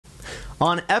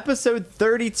On episode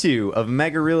 32 of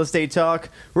Mega Real Estate Talk,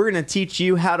 we're going to teach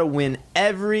you how to win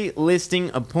every listing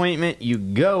appointment you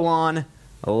go on.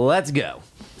 Let's go.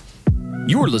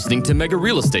 You're listening to Mega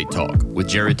Real Estate Talk with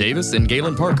Jared Davis and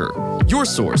Galen Parker, your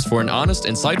source for an honest,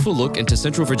 insightful look into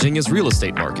Central Virginia's real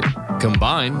estate market.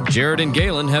 Combined, Jared and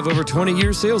Galen have over 20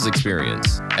 years sales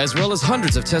experience, as well as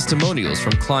hundreds of testimonials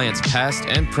from clients past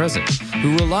and present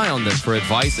who rely on them for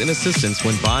advice and assistance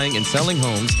when buying and selling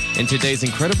homes in today's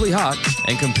incredibly hot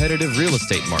and competitive real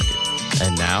estate market.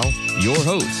 And now, your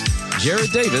hosts,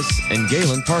 Jared Davis and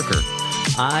Galen Parker.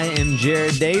 I am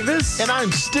Jared Davis. And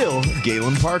I'm still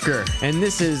Galen Parker. And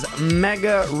this is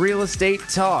Mega Real Estate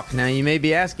Talk. Now, you may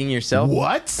be asking yourself,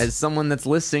 what? As someone that's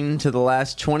listening to the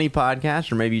last 20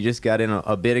 podcasts, or maybe you just got in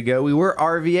a bit ago, we were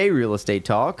RVA Real Estate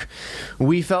Talk.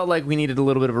 We felt like we needed a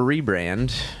little bit of a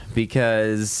rebrand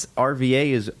because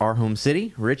RVA is our home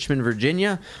city, Richmond,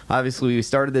 Virginia. Obviously, we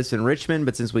started this in Richmond,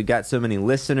 but since we got so many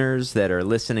listeners that are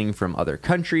listening from other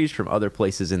countries, from other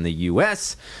places in the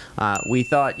U.S., we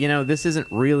thought, this isn't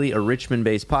really a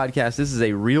Richmond-based podcast. This is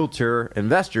a realtor,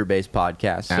 investor-based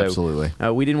podcast. So,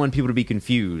 absolutely. We didn't want people to be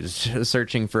confused,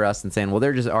 searching for us and saying, well,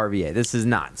 they're just RVA. This is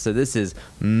not. So this is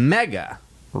Mega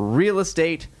Real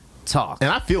Estate Talk.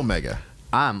 And I feel mega.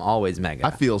 I'm always mega.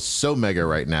 I feel so mega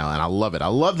right now, and I love it. I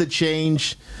love the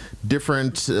change,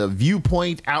 different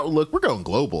viewpoint, outlook. We're going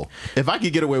global. If I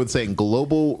could get away with saying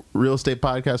global real estate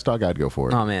podcast talk, I'd go for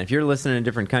it. Oh, man. If you're listening in a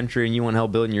different country and you want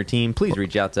help building your team, please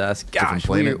reach out to us. Gosh,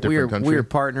 planet, we're country.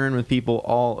 partnering with people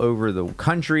all over the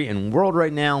country and world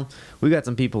right now. We got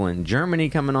some people in Germany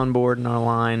coming on board in our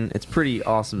line. It's pretty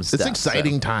awesome stuff. It's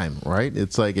exciting time, right?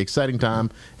 It's like exciting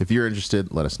time. If you're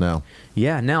interested, let us know.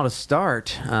 Yeah, now to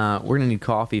start, we're going to need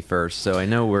coffee first. So I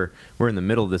know we're in the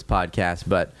middle of this podcast,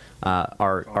 but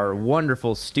our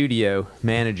wonderful studio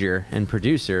manager and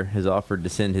producer has offered to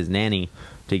send his nanny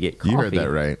to get coffee. You heard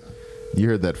that right. You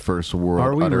heard that first word.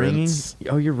 Are we utterance.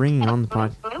 ringing? Oh, you're ringing on the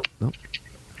pod. Oh.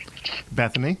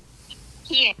 Bethany?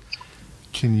 Yeah.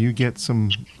 Can you get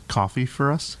some coffee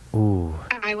for us? Ooh.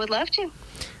 I would love to.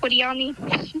 What do y'all need?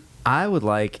 I would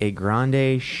like a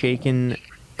grande shaken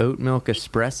oat milk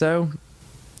espresso.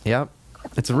 Yep.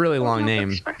 It's a really long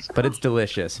name, but it's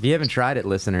delicious. If you haven't tried it,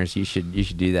 listeners, you should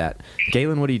do that.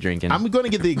 Galen, what are you drinking? I'm going to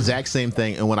get the exact same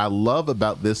thing, and what I love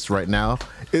about this right now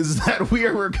is that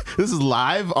this is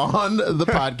live on the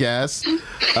podcast.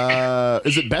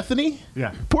 Is it Bethany?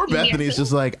 Yeah. Poor Bethany is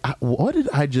just like, what did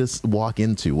I just walk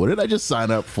into? What did I just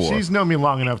sign up for? She's known me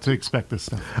long enough to expect this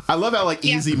stuff. I love how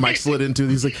easy Mike slid into it.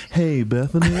 He's like, hey,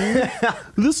 Bethany,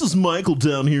 this is Michael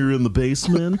down here in the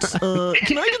basement.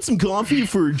 Can I get some coffee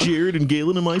for Jared and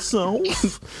Galen and myself?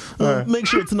 Make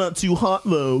sure it's not too hot,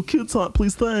 though. Kids hot,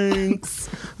 please, thanks.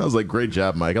 I was like, great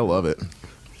job, Mike. I love it.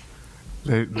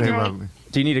 They love me.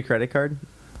 Do you need a credit card?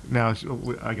 No,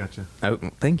 I got you. Oh,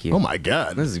 thank you. Oh, my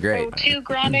God. This is great. So 2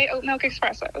 grande oat milk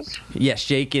espressos. Yeah,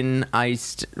 shaken,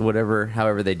 iced, whatever,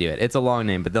 however they do it. It's a long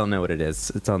name, but they'll know what it is.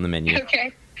 It's on the menu.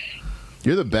 Okay.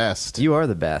 You're the best. You are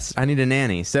the best. I need a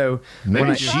nanny. So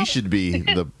maybe she should be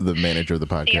the manager of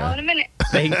the See y'all in a podcast. minute.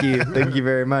 thank you. Thank you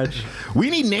very much. We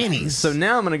need nannies. So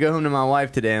now I'm going to go home to my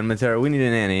wife today and I'm going to tell her we need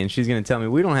a nanny. And she's going to tell me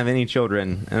we don't have any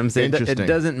children. And I'm saying it Interesting.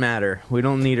 doesn't matter. We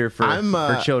don't need her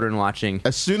for children watching.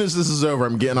 As soon as this is over,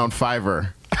 I'm getting on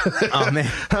Fiverr. Oh,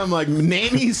 man. I'm like,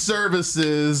 nanny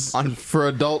services for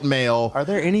adult male. Are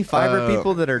there any Fiverr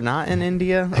people that are not in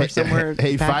India or somewhere?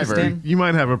 Hey, Pakistan? Fiverr. You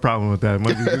might have a problem with that.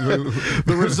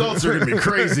 The results are going to be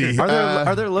crazy.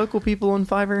 Are there local people on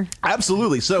Fiverr?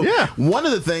 Absolutely. So Yeah. one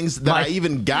of the things that I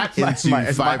even got into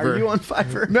Fiverr. Are you on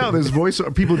Fiverr? No, there's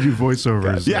people do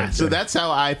voiceovers. Yeah, so that's how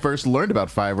I first learned about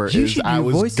Fiverr. You is should I do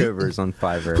was voiceovers on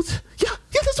Fiverr.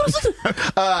 Yeah, that's what I was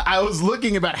looking. I was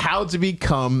looking about how to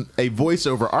become a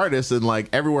voiceover artist, and like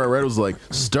everywhere I read was like,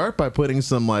 start by putting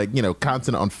some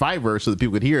content on Fiverr so that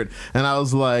people could hear it. And I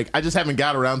was like, I just haven't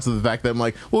got around to the fact that I'm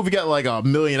like, well, we got like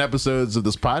 1 million episodes of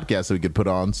this podcast that we could put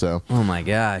on. So, Oh my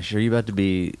gosh, you're about to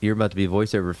be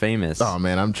voiceover famous. oh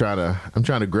man, I'm trying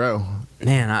to grow.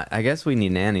 Man, I guess we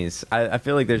need nannies. I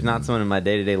feel like there's not someone in my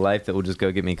day-to-day life that will just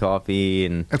go get me coffee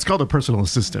and It's called a personal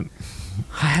assistant.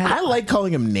 I like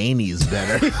calling them nannies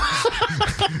better.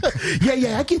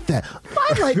 yeah, I get that.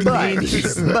 I like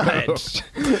nannies. much.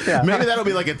 Yeah. Maybe that'll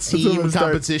be like a team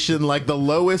competition, like the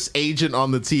lowest agent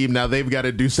on the team. Now they've got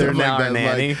to do something now like a that.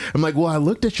 nanny. Like, I'm like, well, I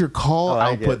looked at your call I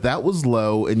like output. it. That was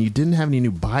low, and you didn't have any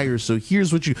new buyers. So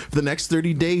here's what for the next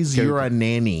 30 days, you're a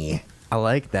nanny. I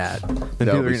like that. Then That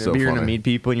people would be so you're gonna funny. meet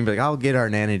people and you're like, I'll get our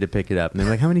nanny to pick it up. And they're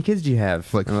like, how many kids do you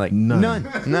have? Like, and I'm like, none.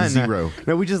 none. Zero.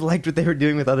 No, we just liked what they were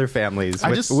doing with other families. I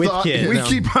with, just with thought- kids. We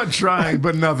keep on trying,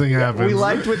 but nothing happens. We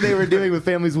liked what they were doing with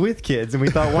families with kids, and we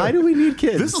thought, why do we need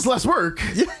kids? This is less work.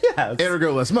 yes.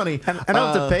 Ergo less money. And I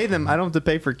don't have to pay them. I don't have to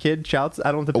pay for kid child.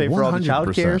 I don't have to pay for all the 100%.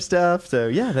 child care stuff. So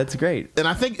yeah, that's great. And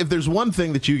I think if there's one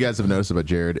thing that you guys have noticed about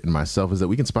Jared and myself is that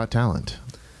we can spot talent.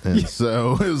 And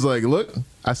so it was like, look,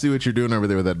 I see what you're doing over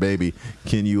there with that baby.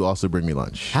 Can you also bring me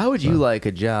lunch? How would you like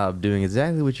a job doing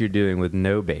exactly what you're doing with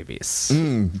no babies?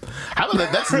 How about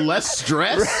that? That's less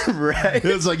stress. Right.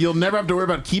 It's like you'll never have to worry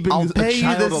about keeping I'll a pay you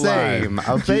child the alive. same.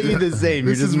 I'll pay you the same.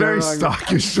 This You're is just very no longer,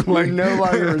 stockish. You're Like, no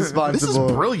longer responsible. This is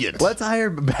brilliant. Let's hire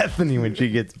Bethany when she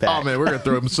gets back. Oh man, we're gonna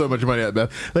throw him so much money at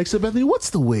Beth. Like, so Bethany, what's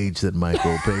the wage that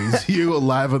Michael pays you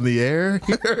live on the air?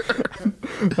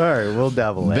 All right, we'll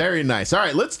double it. Very nice. All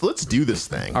right, let's do this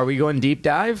thing. Are we going deep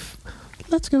dive?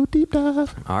 Let's go deep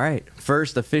dive. All right.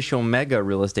 First official Mega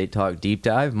Real Estate Talk deep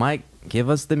dive. Mike, give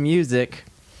us the music.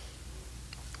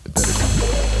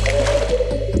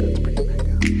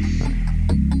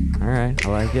 All right, I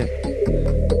like it.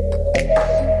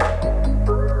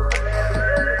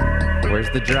 Where's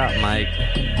the drop, Mike?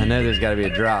 I know there's got to be a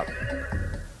drop.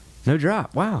 No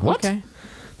drop. Wow. What? Okay.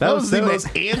 That was the so- most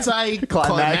anticlimactic,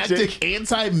 Climactic.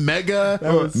 anti-mega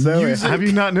was so- music. have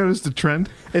you not noticed the trend?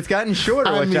 It's gotten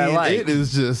shorter, which I like. it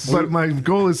is just. But my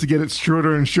goal is to get it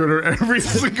shorter and shorter every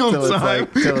single Till it's time.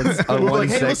 like, till it's a we're 1 like,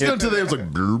 hey, let's go second. to there. It's like.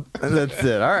 Bloop. That's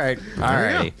it. All right. All There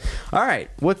you right. All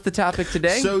right. What's the topic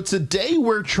today? So today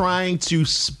we're trying to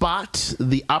spot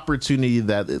the opportunity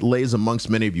that it lays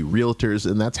amongst many of you realtors,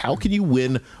 and that's how can you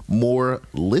win more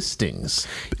listings?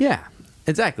 yeah,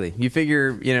 exactly. You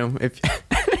figure, if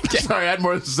Sorry, I had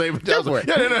more to say. But Go for it.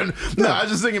 No, I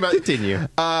was just thinking about Continue.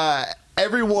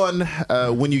 Everyone,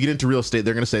 when you get into real estate,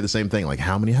 they're going to say the same thing, like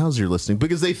how many houses you're listing,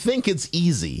 because they think it's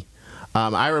easy.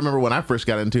 I remember when I first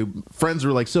got into, friends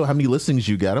were like, so how many listings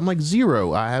you got? I'm like,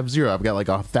 0. I have 0. I've got like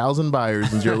 1,000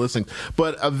 buyers and 0 listings.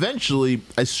 But eventually,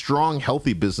 a strong,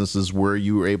 healthy business is where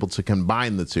you are able to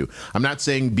combine the two. I'm not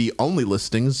saying be only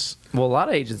listings Well, a lot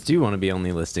of agents do want to be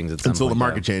only listings at some until the point,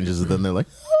 market though. changes, and then they're like,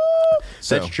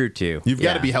 That's true too. You've got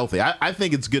Yeah. to be healthy. I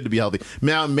think it's good to be healthy.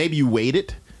 Now, maybe you weight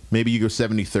it. Maybe you go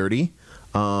 70-30.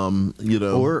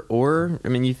 Or I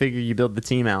mean, you figure you build the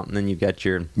team out, and then you've got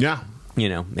your, yeah.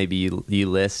 maybe you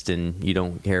list and you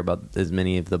don't care about as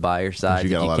many of the buyer side. You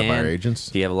got if a lot of can. buyer agents.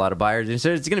 If you have a lot of buyers,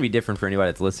 so it's going to be different for anybody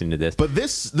that's listening to this. But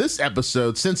this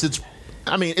episode, since it's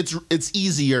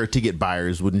easier to get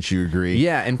buyers, wouldn't you agree?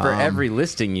 Yeah, and for every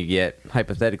listing you get,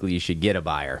 hypothetically, you should get a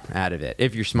buyer out of it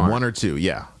if you're smart. 1 or 2,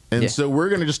 yeah. And Yeah. so we're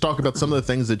going to just talk about some of the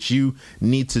things that you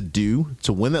need to do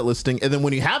to win that listing. And then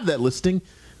when you have that listing,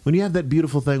 when you have that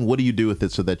beautiful thing, what do you do with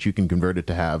it so that you can convert it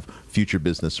to have future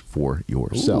business for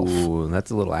yourself? Ooh,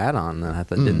 that's a little add-on that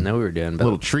I didn't know we were doing. A But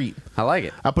little treat. I like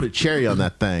it. I put a cherry on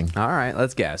that thing. All right,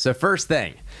 let's go. So first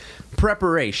thing,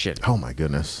 preparation. Oh my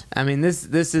goodness. I mean, this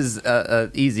is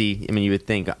easy. I mean, you would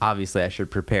think, obviously, I should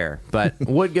prepare. But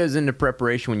what goes into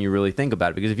preparation when you really think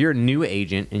about it? Because if you're a new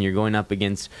agent and you're going up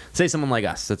against, say, someone like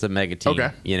us, that's a mega team.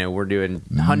 Okay. We're doing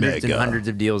hundreds and Mega. hundreds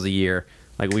of deals a year.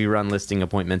 Like, we run listing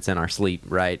appointments in our sleep,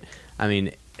 right? I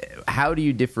mean, how do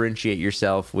you differentiate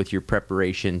yourself with your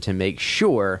preparation to make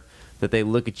sure that they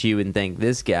look at you and think,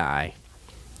 this guy,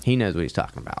 he knows what he's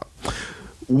talking about?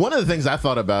 One of the things I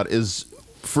thought about is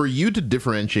for you to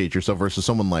differentiate yourself versus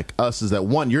someone like us is that,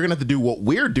 one, you're going to have to do what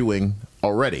we're doing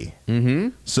already. Mm-hmm.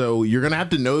 So you're going to have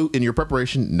to know in your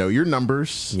preparation, know your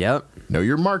numbers, Yep. know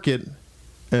your market,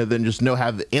 and then just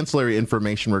have ancillary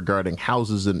information regarding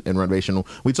houses and renovation.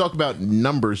 We talk about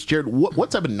numbers. Jared, what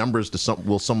type of numbers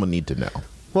will someone need to know?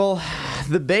 Well,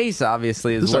 the base,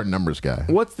 obviously, is This is our numbers guy.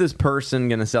 what's this person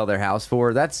going to sell their house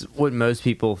for? That's what most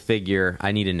people figure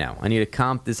I need to know. I need to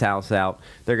comp this house out.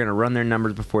 They're going to run their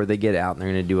numbers before they get out, and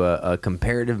they're going to do a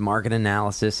comparative market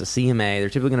analysis, a CMA. They're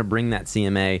typically going to bring that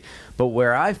CMA. But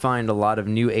where I find a lot of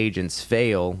new agents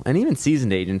fail, and even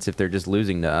seasoned agents, if they're just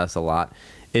losing to us a lot,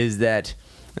 is that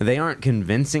they aren't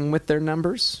convincing with their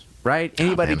numbers. Right?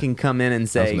 Anybody man. can come in and I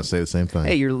was say, going to say the same thing.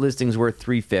 hey, your listing's worth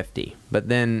 $350. But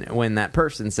then when that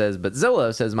person says, but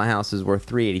Zillow says my house is worth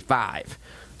 $385.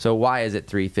 So why is it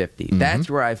 $350? That's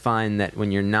where I find that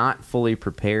when you're not fully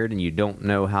prepared and you don't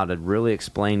know how to really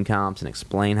explain comps and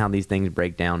explain how these things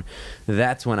break down,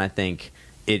 that's when I think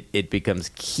it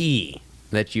becomes key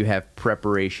that you have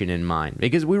preparation in mind.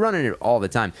 Because we run into it all the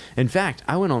time. In fact,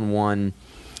 I went on one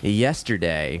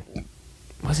yesterday.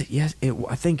 Was it? Yes,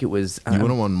 I think it was. You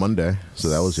went on Monday, so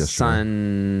that was yesterday.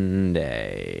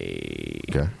 Sunday.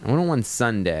 Okay. I went on one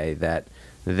Sunday that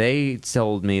They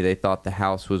told me they thought the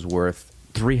house was worth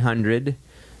 $300.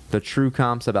 The true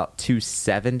comp's about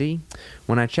 $270.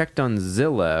 When I checked on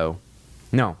Zillow,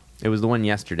 no, it was the one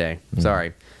yesterday.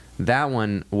 Sorry, that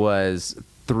one was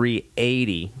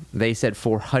 $380. They said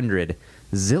 $400.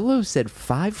 Zillow said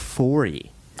 $540.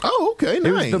 Oh, okay,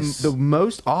 nice. It was the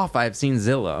most off I've seen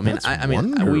Zillow. I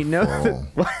mean, That's we know wonderful.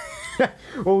 that,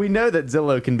 well, we know that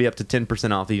Zillow can be up to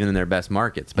 10% off even in their best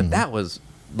markets, but that was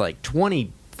like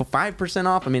 25%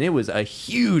 off. I mean, it was a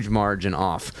huge margin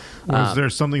off. Was there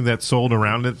something that sold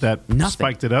around it that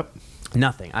spiked it up?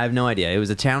 Nothing. I have no idea. It was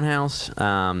a townhouse.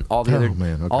 All the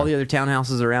other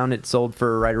townhouses around it sold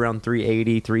for right around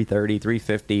 380, 330,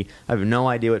 350. I have no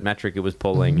idea what metric it was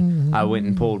pulling. I went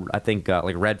and pulled, I think,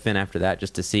 like Redfin after that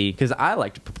just to see, because I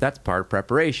like to. That's part of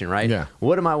preparation, right? Yeah.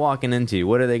 What am I walking into?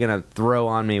 What are they going to throw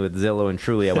on me with Zillow and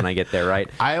Trulia when I get there, right?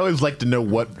 I always like to know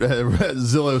what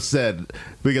Zillow said,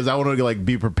 because I want to like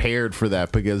be prepared for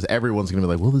that, because everyone's going to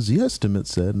be like, well, the Z estimate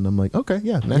said, and I'm like, okay,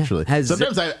 yeah, naturally. Yeah.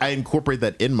 Sometimes I incorporate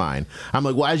that in mine. I'm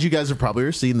like, well, as you guys have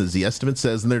probably seen, the Z estimate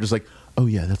says, and they're just like, oh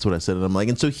yeah, that's what I said. And I'm like,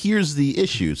 and so here's the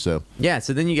issue. So yeah,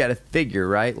 so then you got to figure,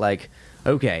 right? Like,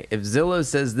 okay, if Zillow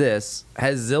says this,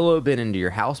 has Zillow been into your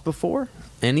house before?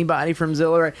 Anybody from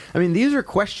Zillow, right? I mean, these are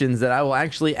questions that I will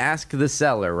actually ask the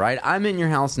seller, right? I'm in your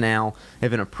house now.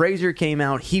 If an appraiser came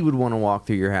out, he would want to walk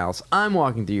through your house. I'm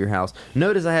walking through your house.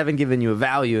 Notice I haven't given you a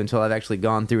value until I've actually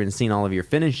gone through and seen all of your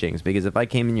finishings, because if I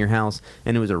came in your house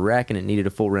and it was a wreck and it needed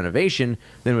a full renovation,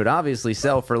 then it would obviously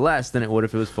sell for less than it would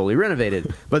if it was fully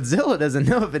renovated. But Zillow doesn't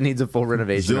know if it needs a full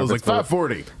renovation. Zillow's like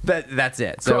 $540. That's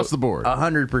it. Across the board.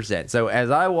 100%. So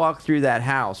as I walk through that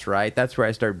house, right, that's where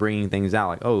I start bringing things out,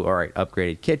 like, oh, all right,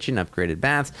 upgraded kitchen, upgraded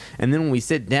baths. And then when we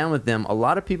sit down with them, a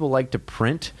lot of people like to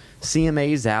print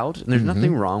CMAs out, and there's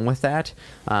nothing wrong with that.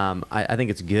 I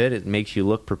think it's good. It makes you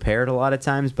look prepared a lot of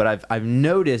times, but I've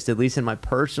noticed, at least in my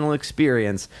personal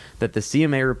experience, that the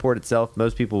CMA report itself,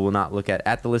 most people will not look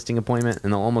at the listing appointment,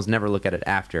 and they'll almost never look at it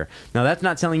after. Now, that's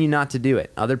not telling you not to do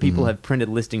it. Other people have printed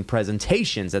listing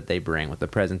presentations that they bring with the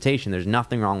presentation. There's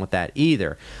nothing wrong with that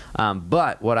either.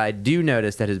 But what I do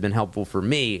notice that has been helpful for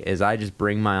me is I just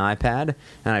bring my iPad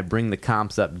and I bring the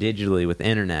comps up digitally with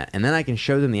internet, and then I can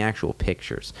show them the actual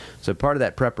pictures. So part of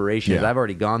that preparation is I've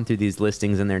already gone through these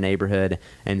listings in their neighborhood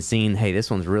and seen, hey, this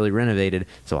one's really renovated.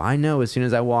 So I know as soon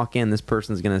as I walk in, this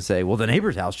person's going to say, well, the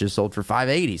neighbor's house just sold for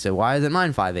 $580, so why isn't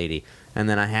mine $580? And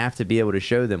then I have to be able to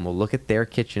show them, well, look at their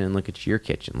kitchen and look at your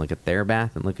kitchen. Look at their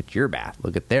bath and look at your bath.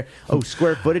 Look at their,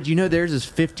 square footage. You know theirs is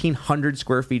 1,500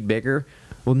 square feet bigger?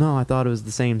 Well, no, I thought it was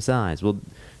the same size. Well,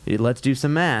 let's do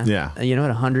some math. Yeah. You know, at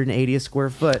 180 a square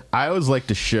foot. I always like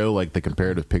to show like the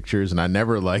comparative pictures, and I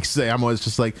never like say, I'm always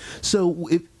just like, so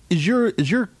is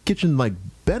your kitchen like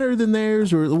better than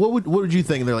theirs, or what would you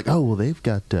think? And they're like, oh, well, they've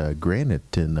got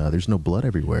granite and there's no blood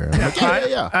everywhere. I'm like,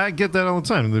 yeah. I get that all the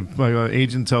time. My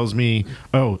agent tells me,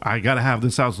 oh, I got to have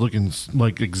this house looking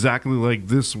like exactly like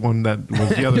this one that was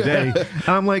the other day. And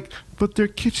I'm like, but their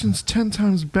kitchen's 10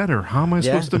 times better. How am I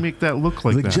supposed to make that look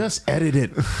like that? Just edit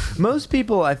it. Most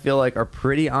people, I feel like, are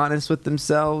pretty honest with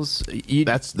themselves.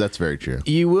 That's very true.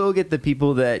 You will get the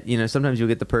people that, you know, sometimes you'll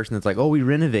get the person that's like, oh, we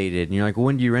renovated. And you're like, well,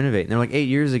 when did you renovate? And they're like, 8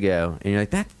 years ago. And you're like,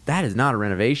 that is not a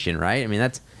renovation, right? I mean,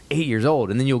 that's 8 years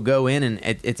old. And then you'll go in and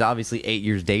it's obviously 8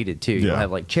 years dated, too. You'll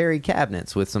have like cherry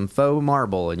cabinets with some faux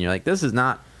marble. And you're like, this is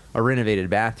not a renovated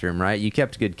bathroom, right? You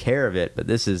kept good care of it, but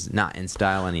this is not in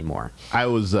style anymore. I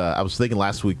was thinking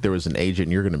last week there was an agent,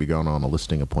 and you're going to be going on a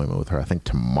listing appointment with her, I think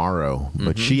tomorrow.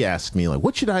 But she asked me, like,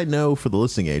 what should I know for the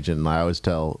listing agent? And I always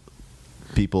tell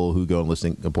people who go on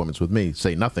listing appointments with me,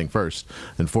 say nothing first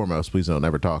and foremost. Please don't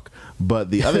ever talk. But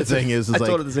the other thing is I like,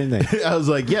 told her the same thing. I was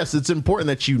like, yes, it's important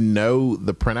that you know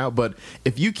the printout, but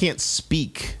if you can't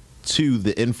speak to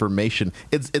the information,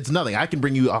 it's nothing. I can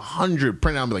bring you 100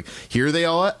 printout and be like, here are they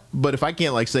all at? But if I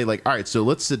can't like say like, all right, so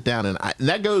let's sit down, and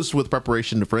that goes with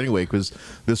preparation for anyway, because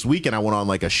this weekend I went on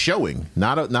like a showing,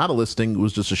 not a listing. It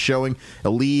was just a showing,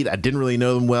 a lead. I didn't really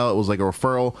know them well. It was like a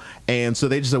referral, and so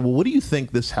they just said, well, what do you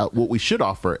think what we should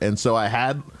offer? And so I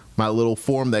had my little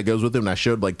form that goes with it, and I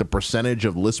showed like the percentage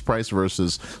of list price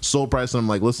versus sold price, and I'm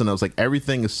like, listen, I was like,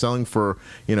 everything is selling for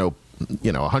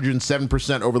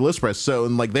 107% over the list price. So,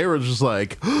 and like they were just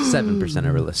like 7%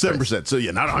 over list price. 7%. So yeah,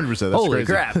 not 100%. That's Holy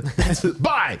crazy. crap.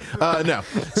 Buy. No.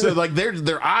 So like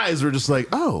their eyes were just like,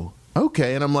 oh,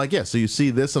 okay. And I'm like, yeah. So you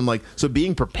see this. I'm like, so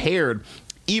being prepared,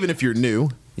 even if you're new,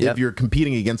 if you're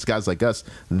competing against guys like us,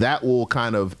 that will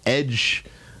kind of edge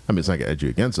I mean, it's not going to edge you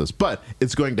against us, but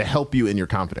it's going to help you in your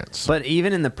confidence. But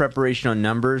even in the preparation on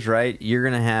numbers, right, you're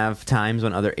going to have times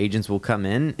when other agents will come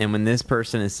in, and when this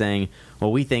person is saying,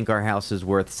 well, we think our house is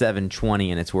worth $720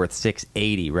 and it's worth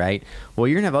 $680, right? Well,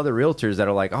 you're going to have other realtors that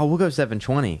are like, oh, we'll go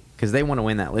 $720 because they want to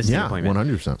win that listing appointment.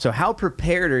 100%. So how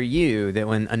prepared are you that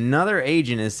when another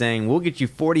agent is saying, we'll get you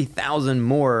 $40,000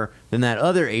 more than that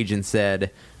other agent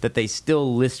said, that they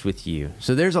still list with you?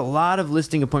 So there's a lot of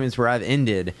listing appointments where I've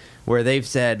ended where they've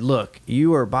said, look,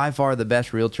 you are by far the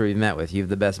best realtor we've met with. You have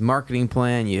the best marketing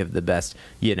plan. You have the best,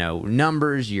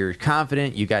 numbers. You're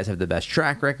confident. You guys have the best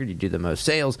track record. You do the most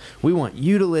sales. We want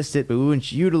you to list it, but we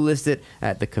want you to list it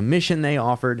at the commission they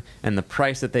offered and the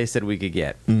price that they said we could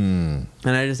get. And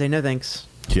I just say, no, thanks.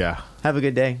 Yeah. Have a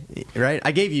good day, right?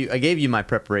 I gave you my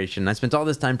preparation. I spent all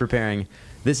this time preparing.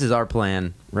 This is our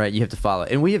plan, right? You have to follow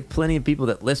it. And we have plenty of people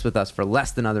that list with us for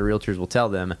less than other realtors will tell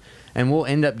them, and we'll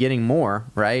end up getting more,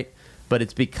 right? But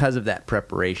it's because of that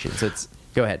preparation. So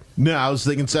go ahead. No, I was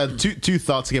thinking, two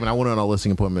thoughts again. I went on a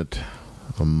listing appointment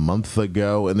a month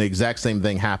ago, and the exact same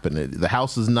thing happened. The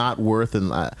house is not worth,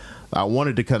 and I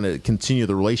wanted to kind of continue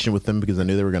the relation with them because I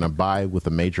knew they were going to buy with a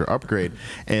major upgrade.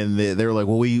 And they were like,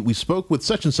 well, we spoke with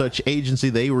such and such agency.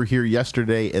 They were here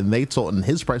yesterday, and and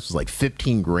his price was like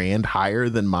 15 grand higher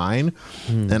than mine.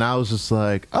 And I was just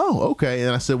like, oh, okay.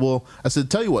 And I said,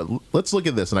 tell you what, let's look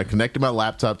at this. And I connected my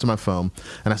laptop to my phone,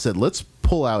 and I said, let's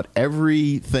pull out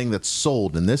everything that's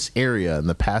sold in this area in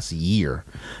the past year.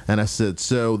 And I said,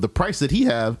 so the price that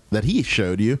he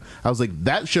showed you, I was like,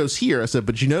 that shows here. I said,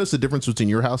 but you notice the difference between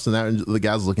your house and that? And the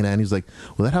guy's looking at it, and he's like,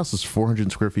 well, that house is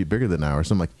 400 square feet bigger than ours.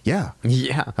 So I'm like, yeah.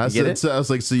 I said, so I was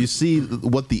like, so you see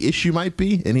what the issue might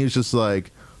be? And he was just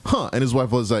like, huh. And his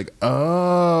wife was like,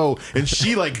 oh. And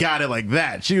she like got it like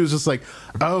that. She was just like,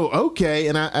 oh, okay.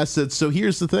 And I said, so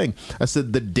here's the thing. I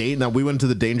said, now we went into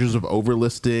the dangers of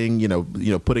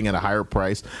overlisting, putting at a higher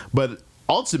price. But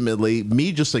ultimately,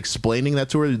 me just explaining that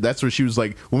to her, that's where she was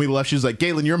like, when we left, she was like,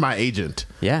 Galen, you're my agent.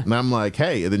 Yeah. And I'm like,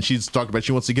 hey. And then she's talked about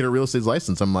she wants to get her real estate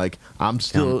license. I'm like, I'm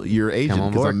still your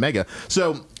agent because I'm mega.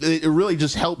 So it really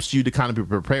just helps you to kind of be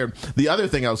prepared. The other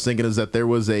thing I was thinking is that there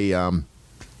was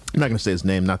I'm not going to say his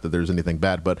name, not that there's anything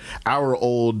bad, but our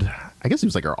old, I guess he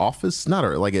was like our office,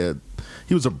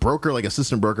 he was a broker, like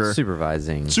assistant broker.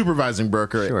 Supervising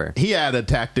broker. Sure. He had a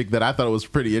tactic that I thought was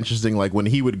pretty interesting, like when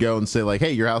he would go and say like,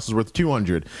 hey, your house is worth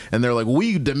 200. And they're like,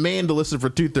 we demand to list it for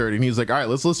 230. And he's like, all right,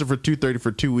 let's list it for 230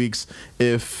 for 2 weeks.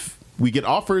 If we get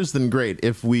offers, then great.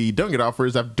 If we don't get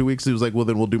offers after 2 weeks, he was like, well,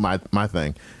 then we'll do my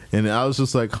thing. And I was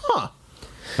just like, huh.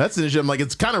 That's an issue. I'm like,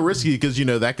 it's kind of risky because,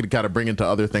 that could kind of bring into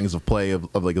other things of play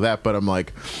of like that. But I'm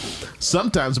like,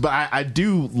 sometimes, but I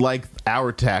do like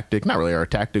our tactic, not really our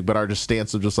tactic, but our just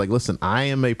stance of just like, listen, I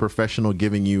am a professional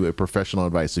giving you a professional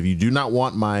advice. If you do not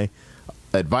want my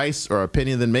advice or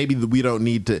opinion, then maybe we don't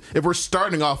need to, if we're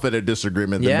starting off at a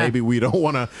disagreement, then maybe we don't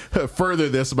want to further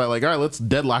this by like, all right, let's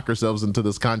deadlock ourselves into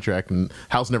this contract and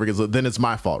house never gets, then it's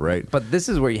my fault, right? But this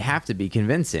is where you have to be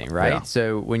convincing, right? Yeah.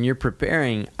 So when you're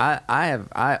preparing,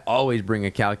 I always bring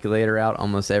a calculator out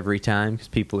almost every time because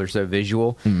people are so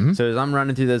visual. So as I'm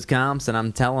running through those comps and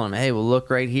I'm telling them, hey, well, look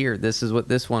right here, this is what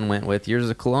this one went with, yours is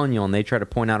a colonial, and they try to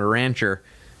point out a rancher.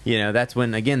 That's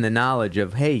when, again, the knowledge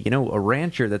of, hey, a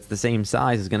rancher that's the same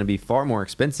size is going to be far more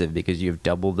expensive because you've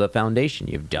doubled the foundation,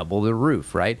 you've doubled the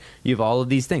roof, right? You have all of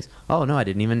these things. Oh, no, I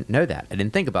didn't even know that. I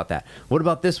didn't think about that. What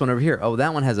about this one over here? Oh,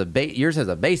 that one has yours has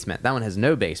a basement. That one has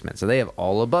no basement. So they have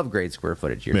all above grade square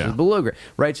footage. Yours is below grade,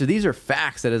 right? So these are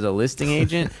facts that as a listing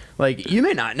agent, like, you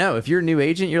may not know. If you're a new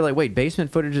agent, you're like, wait,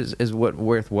 basement footage is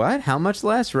worth what? How much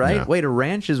less, right? Yeah. Wait, a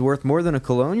ranch is worth more than a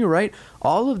colonial, right?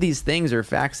 All of these things are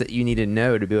facts that you need to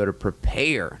know to be able to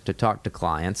prepare to talk to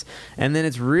clients. And then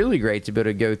it's really great to be able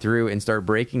to go through and start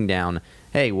breaking down,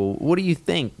 hey, well, what do you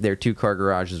think their 2-car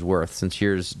garage is worth since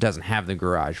yours doesn't have the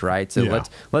garage, right? So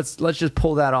let's just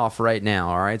pull that off right now,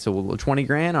 all right? So 20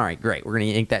 grand, all right, great. We're going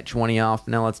to yank that 20 off.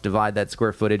 Now let's divide that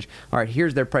square footage. All right,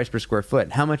 here's their price per square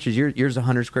foot. How much is yours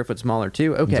 100 square foot smaller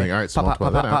too? Okay, like, all right, so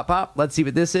pop. Let's see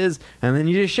what this is. And then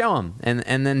you just show them.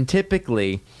 And then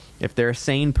typically, if they're a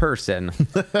sane person,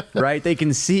 right, they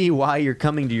can see why you're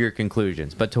coming to your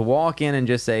conclusions. But to walk in and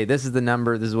just say, this is the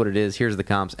number, this is what it is, here's the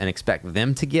comps, and expect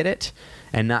them to get it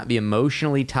and not be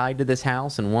emotionally tied to this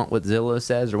house and want what Zillow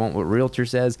says or want what Realtor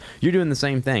says, you're doing the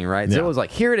same thing, right? Yeah. Zillow's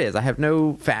like, here it is, I have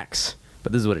no facts,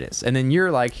 but this is what it is. And then you're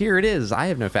like, here it is, I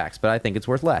have no facts, but I think it's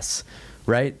worth less.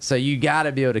 Right? So you got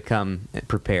to be able to come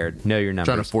prepared, know your numbers.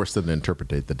 Trying to force them to interpret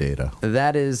the data.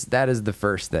 That is the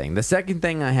first thing. The second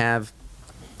thing I have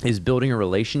is building a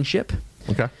relationship.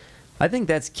 Okay. I think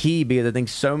that's key because I think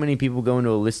so many people go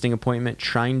into a listing appointment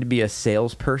trying to be a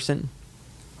salesperson.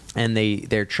 and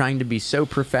they're trying to be so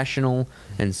professional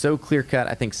and so clear cut.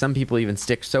 I think some people even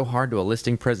stick so hard to a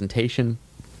listing presentation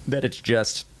that it's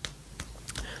just,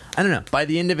 I don't know. By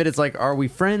the end of it, it's like, are we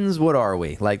friends? What are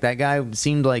we? Like, that guy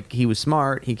seemed like he was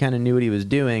smart. He kind of knew what he was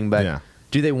doing, but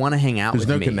do they want to hang out with me?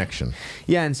 There's no connection.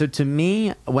 Yeah, and so to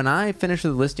me, when I finish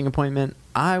the listing appointment,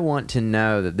 I want to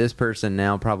know that this person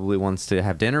now probably wants to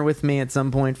have dinner with me at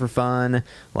some point for fun.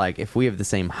 Like, if we have the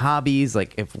same hobbies,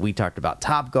 like if we talked about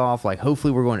Topgolf, like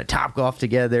hopefully we're going to Topgolf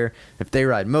together. If they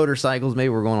ride motorcycles, maybe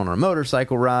we're going on a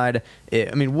motorcycle ride.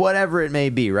 I mean, whatever it may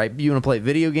be, right? You want to play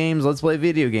video games? Let's play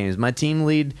video games. My team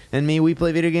lead and me, we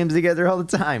play video games together all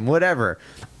the time. Whatever.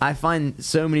 I find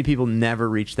so many people never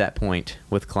reach that point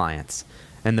with clients.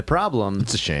 And the problem...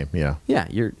 It's a shame, yeah. Yeah,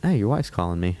 your wife's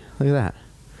calling me. Look at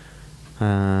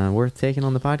that. Worth taking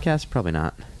on the podcast? Probably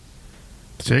not.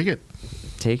 Take it.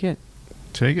 Take it?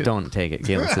 Take it. Don't take it.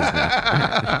 Galen says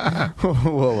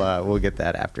no. We'll get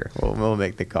that after. We'll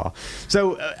make the call.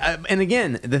 So, and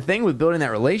again, the thing with building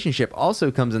that relationship also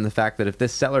comes in the fact that if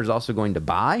this seller is also going to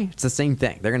buy, it's the same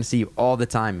thing. They're going to see you all the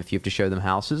time if you have to show them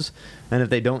houses. And if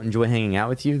they don't enjoy hanging out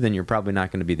with you, then you're probably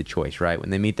not going to be the choice, right? When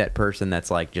they meet that person that's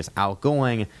like just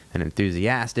outgoing and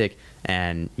enthusiastic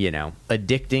and,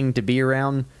 addicting to be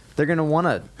around, they're going to want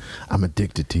to... I'm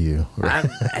addicted to you.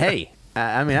 Hey...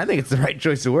 I mean, I think it's the right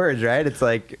choice of words, right? It's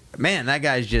like, man, that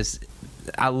guy's just,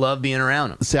 I love being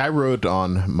around him. See, I wrote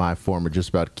on my form just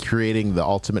about creating the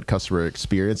ultimate customer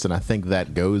experience, and I think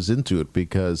that goes into it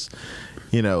because,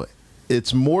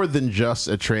 it's more than just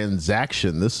a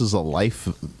transaction. This is a life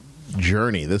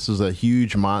journey. This is a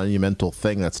huge monumental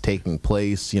thing that's taking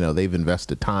place. They've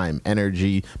invested time,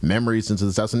 energy, memories into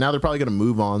this house, and now they're probably going to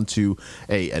move on to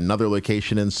another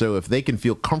location. And so if they can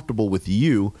feel comfortable with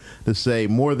you to say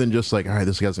more than just like, all right,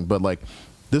 this guy's, but like,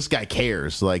 this guy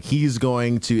cares. Like, he's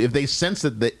going to, if they sense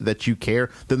that you care,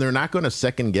 then they're not going to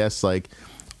second guess like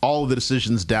all of the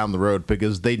decisions down the road,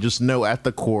 because they just know at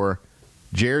the core,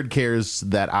 Jared cares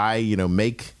that I,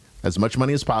 make as much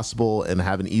money as possible and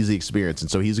have an easy experience. And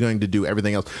so he's going to do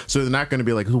everything else. So they're not going to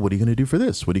be like, oh, what are you going to do for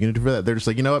this? What are you going to do for that? They're just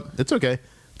like, you know what? It's okay.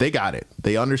 They got it.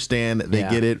 They understand. They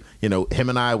get it. Him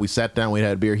and I, we sat down, we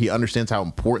had a beer. He understands how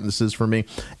important this is for me.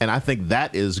 And I think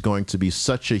that is going to be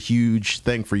such a huge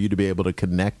thing for you to be able to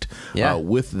connect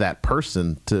with that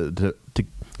person to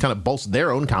kind of bolster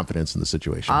their own confidence in the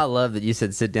situation. I love that you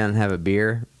said sit down and have a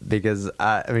beer, because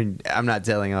I mean, I'm not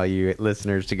telling all you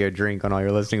listeners to go drink on all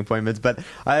your listing appointments, but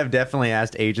I have definitely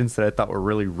asked agents that I thought were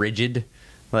really rigid,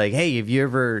 like, hey, have you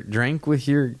ever drank with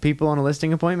your people on a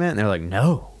listing appointment? And they're like,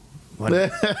 no.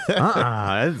 That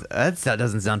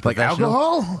doesn't sound professional. Like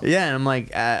alcohol? Yeah, and I'm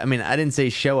like, I mean, I didn't say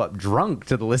show up drunk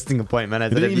to the listing appointment. I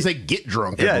said, didn't even say get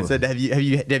drunk. Yeah, I said, have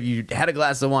you had a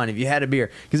glass of wine? Have you had a beer?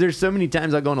 Because there's so many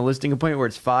times I go on a listing appointment where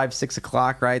it's 5, 6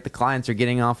 o'clock, right? The clients are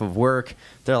getting off of work.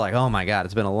 They're like, oh my God,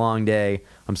 it's been a long day.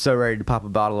 I'm so ready to pop a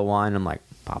bottle of wine. I'm like,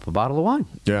 pop a bottle of wine.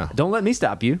 Yeah. Don't let me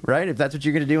stop you, right? If that's what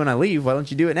you're going to do when I leave, why don't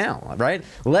you do it now, right?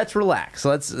 Let's relax.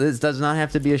 This does not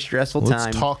have to be a stressful time.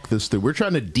 Let's talk this through. We're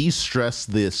trying to de-stress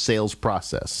the sales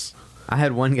process. I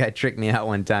had one guy trick me out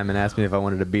one time and asked me if I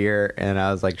wanted a beer, and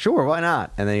I was like, sure, why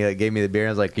not? And then he gave me the beer, and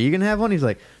I was like, are you going to have one? He's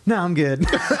like, no, I'm good.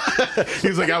 He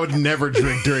was like, I would never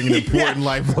drink during an important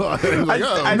life. Like,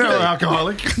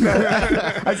 alcoholic.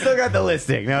 I still got the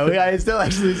listing. No, I still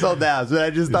actually sold the house, but I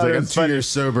just thought it was I'm 2 funny. years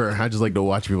sober. I just like to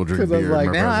watch people drink beer. I was like,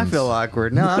 in my now presence. I feel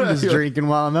awkward. No, I'm just drinking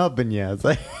while I'm helping you. It's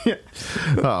like,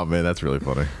 oh man, that's really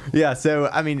funny. yeah.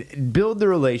 So I mean, build the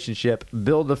relationship,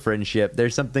 build the friendship.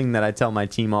 There's something that I tell my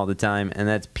team all the time, and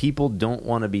that's people don't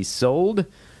want to be sold,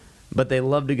 but they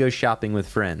love to go shopping with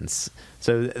friends.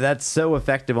 So that's so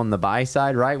effective on the buy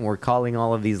side, right? When we're calling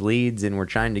all of these leads and we're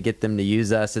trying to get them to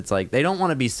use us, it's like they don't want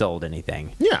to be sold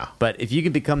anything. Yeah. But if you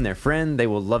can become their friend, they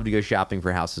will love to go shopping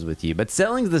for houses with you. But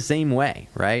selling's the same way,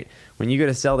 right? When you go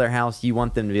to sell their house, you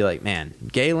want them to be like, man,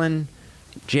 Galen,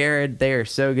 Jared, they are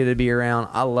so good to be around.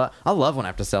 I love when I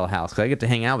have to sell a house because I get to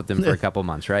hang out with them for a couple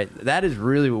months, right? That is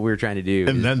really what we're trying to do.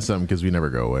 And then some, because we never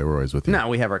go away. We're always with you. No,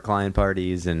 we have our client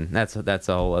parties, and that's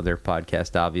a whole other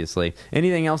podcast, obviously.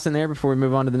 Anything else in there before we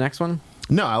move on to the next one?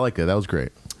 No, I like that. That was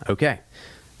great. Okay.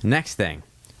 Next thing,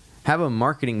 have a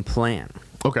marketing plan.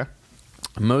 Okay.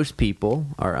 Most people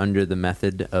are under the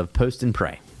method of post and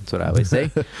pray. That's what I always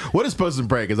say. What is post and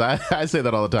pray? Because I say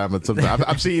that all the time. But sometimes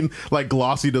I've seen like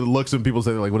glossy to the looks when people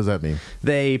say, like, what does that mean?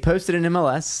 They post it in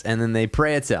MLS, and then they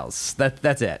pray it sells.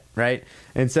 That's it. right?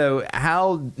 And so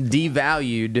how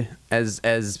devalued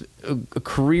as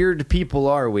careered people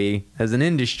are we as an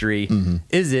industry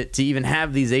is it to even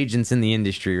have these agents in the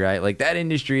industry, right? Like that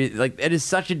industry, like it is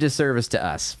such a disservice to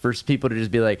us for people to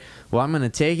just be like, well, I'm going to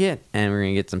take it and we're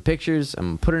going to get some pictures. I'm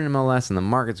going to put it in MLS and the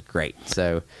market's great.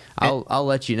 So I'll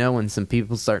let you know when some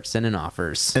people start sending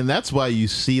offers. And that's why you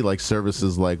see like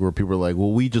services like where people are like,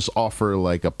 well, we just offer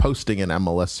like a posting and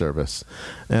MLS service.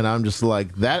 And I'm just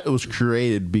like, that was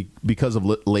created because of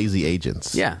lazy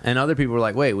agents. Yeah. And other people were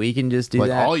like, wait, we can just do like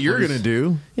that. All you're going to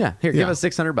do. Yeah. Here, give us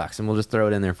 $600 and we'll just throw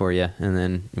it in there for you. And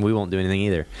then we won't do anything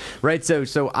either. Right.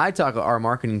 So I talk our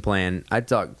marketing plan. I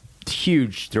talk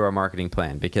huge through our marketing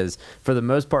plan because for the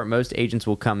most part, most agents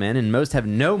will come in and most have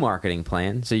no marketing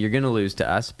plan. So you're going to lose to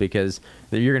us because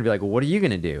you're going to be like, well, what are you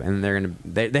going to do? And they're going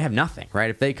to, they have nothing, right?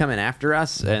 If they come in after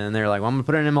us and they're like, well, I'm going to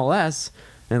put it in MLS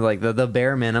and like the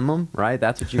bare minimum, right?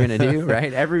 That's what you're going to do,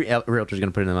 right? Every realtor's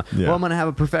going to put it in MLS. Yeah. Well, I'm going to have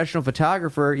a professional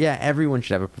photographer. Yeah, everyone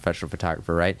should have a professional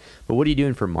photographer, right? But what are you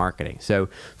doing for marketing? So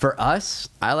for us,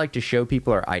 I like to show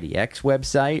people our IDX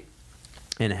website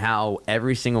and how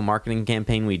every single marketing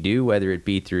campaign we do, whether it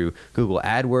be through Google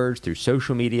AdWords, through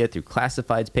social media, through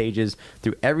classifieds pages,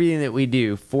 through everything that we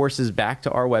do, forces back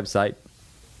to our website.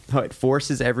 It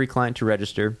forces every client to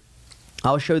register.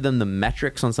 I'll show them the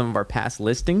metrics on some of our past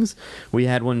listings. We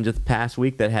had one just past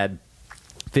week that had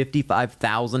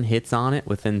 55,000 hits on it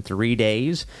within 3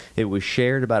 days. It was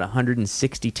shared about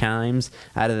 160 times.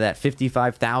 Out of that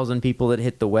 55,000 people that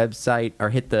hit the website, or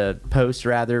hit the post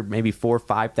rather, maybe 4,000 or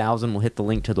 5,000 will hit the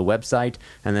link to the website.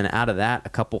 And then out of that, a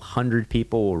couple hundred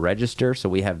people will register. So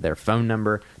we have their phone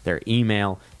number, their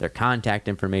email, their contact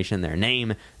information, their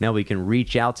name. Now we can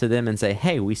reach out to them and say,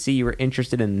 hey, we see you were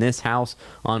interested in this house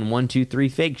on 123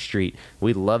 Fake Street.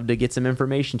 We'd love to get some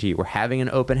information to you. We're having an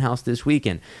open house this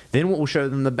weekend. Then we'll show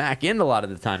them the back end a lot of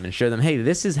the time and show them, hey,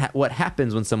 this is what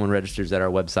happens when someone registers at our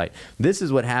website. This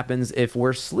is what happens if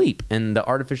we're asleep, and the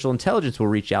artificial intelligence will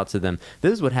reach out to them.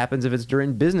 This is what happens if it's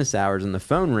during business hours and the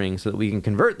phone rings so that we can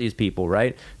convert these people,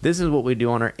 right? This is what we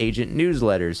do on our agent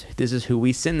newsletters. This is who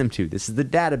we send them to. This is the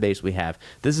database we have.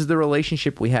 This is the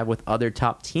relationship we have with other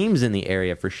top teams in the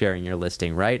area for sharing your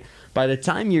listing, right? By the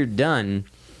time you're done,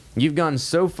 you've gone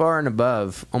so far and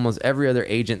above almost every other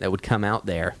agent that would come out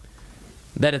there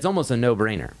that it's almost a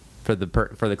no-brainer for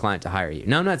the client to hire you.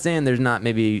 Now, I'm not saying there's not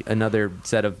maybe another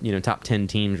set of top 10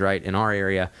 teams right in our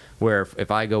area where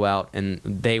if I go out and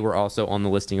they were also on the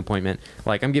listing appointment,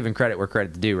 like I'm giving credit where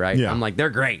credit's due, right? Yeah. I'm like, they're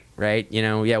great, right?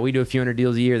 Yeah, we do a few hundred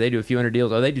deals a year. They do a few hundred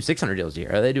deals. Or they do 600 deals a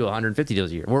year. Or they do 150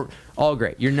 deals a year. We're all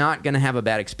great. You're not going to have a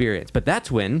bad experience. But that's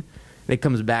when it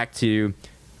comes back to,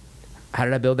 how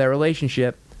did I build that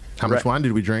relationship? How much wine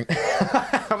did we drink?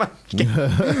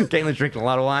 Caitlin's drinking a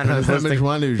lot of wine. How much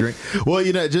wine did we drink? Well,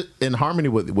 just in harmony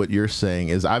with what you're saying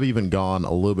is I've even gone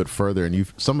a little bit further, and you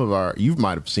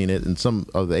might have seen it, and some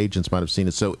of the agents might have seen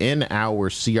it. So in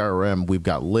our CRM, we've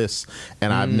got lists,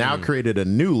 and I've now created a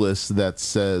new list that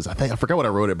says, I forgot what I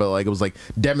wrote it, but like it was like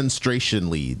demonstration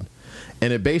lead.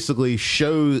 And it basically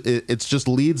shows, it's just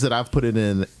leads that I've put it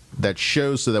in that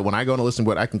shows so that when I go on a listing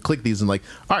board, I can click these and like,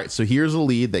 all right, so here's a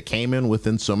lead that came in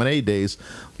within so many days.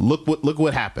 Look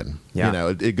what happened.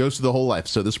 Yeah. It goes through the whole life.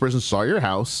 So this person saw your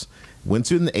house, went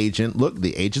to an agent. Look,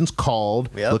 the agent's called.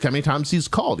 Yep. Look how many times he's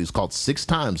called. He's called 6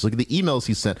 times. Look at the emails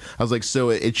he sent. I was like, so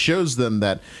it shows them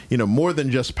that, more than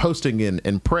just posting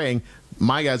and praying,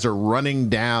 my guys are running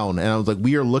down. And I was like,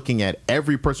 we are looking at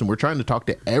every person. We're trying to talk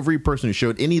to every person who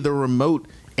showed any of the remote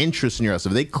interest in your house.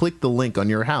 If they click the link on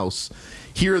your house,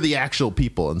 here are the actual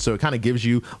people. And so it kind of gives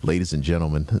you, ladies and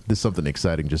gentlemen, there's something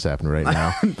exciting just happened right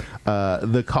now.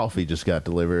 The coffee just got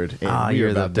delivered. And you're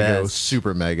about the to go best.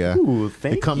 super mega. Ooh,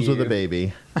 thank it comes you. with a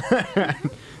baby.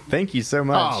 Thank you so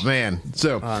much. Oh man!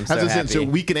 So, I'm as so I said, so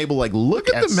happy. we can able like look Look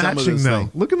at at the some of matching this though.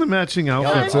 thing. Look at the matching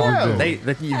outfits I that know. we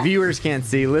do. The viewers can't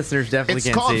see. Listeners definitely It's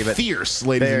can't called see. But fierce,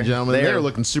 ladies and gentlemen. They're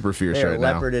looking super fierce they're right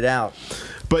now. leoparded out.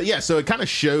 But yeah, so it kind of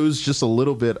shows just a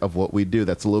little bit of what we do.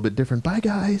 That's a little bit different. Bye,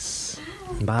 guys.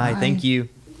 Bye. Thank you.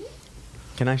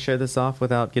 Can I show this off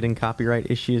without getting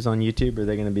copyright issues on YouTube? Or are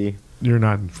they going to be? You're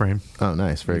not in frame. Oh,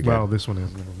 nice, very good. Well, this one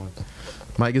is. Never mind.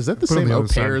 Mike, is that the Put it on same the au other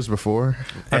side. pair as before?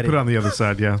 I Eddie. put it on the other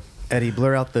side. Yeah. Eddie,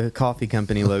 blur out the coffee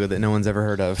company logo that no one's ever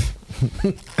heard of.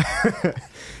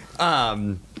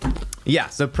 Yeah,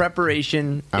 so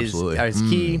preparation Absolutely. is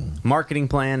key. Marketing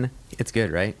plan, it's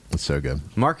good, right? It's so good.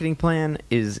 Marketing plan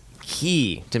is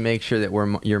key to make sure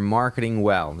that you're marketing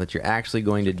well, that you're actually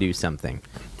going to do something.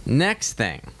 Next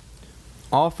thing,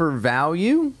 offer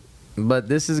value, but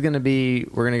this is going to be,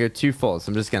 we're going to go twofold. So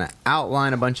I'm just going to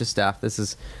outline a bunch of stuff.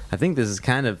 I think this is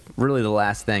kind of really the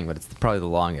last thing, but it's probably the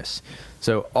longest.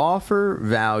 So offer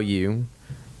value,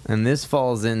 and this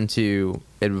falls into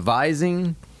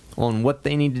advising on what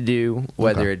they need to do,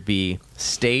 whether it be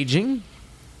staging,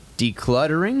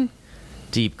 decluttering,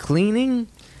 deep cleaning,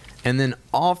 and then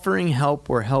offering help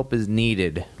where help is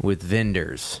needed with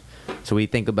vendors. So we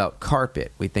think about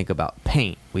carpet, we think about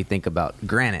paint, we think about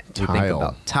granite, we think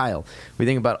about tile, we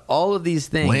think about all of these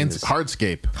things.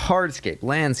 Hardscape,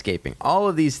 landscaping, all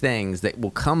of these things that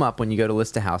will come up when you go to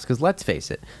list a house. Because let's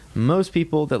face it, most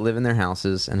people that live in their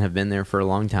houses and have been there for a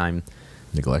long time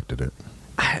neglected it.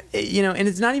 You know, and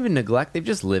it's not even neglect. They've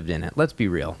just lived in it. Let's be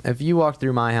real. If you walk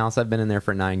through my house, I've been in there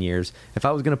for 9 years. If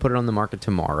I was going to put it on the market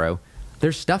tomorrow,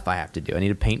 there's stuff I have to do. I need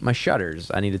to paint my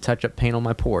shutters. I need to touch up paint on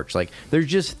my porch. Like, there's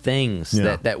just things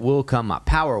that will come up.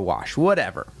 Power wash,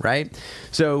 whatever, right?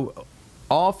 So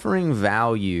offering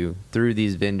value through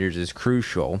these vendors is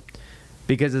crucial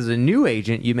because as a new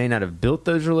agent, you may not have built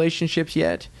those relationships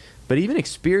yet. But even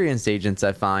experienced agents,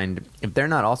 I find, if they're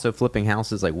not also flipping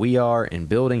houses like we are and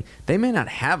building, they may not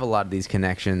have a lot of these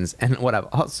connections. And what I've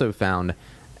also found,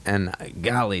 and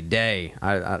golly day,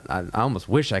 I almost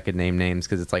wish I could name names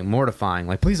because it's like mortifying.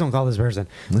 Like, please don't call this person.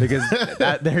 Because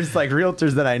there's like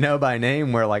realtors that I know by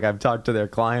name where like I've talked to their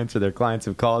clients or their clients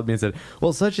have called me and said,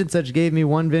 well, such and such gave me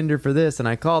one vendor for this. And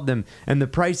I called them and the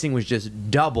pricing was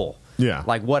just double. Yeah.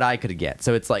 Like what I could get.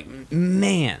 So it's like,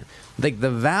 man, like the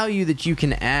value that you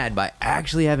can add by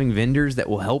actually having vendors that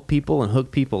will help people and hook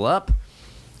people up.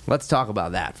 Let's talk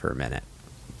about that for a minute.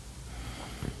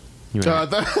 I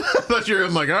thought you were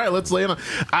like, all right, let's lay in.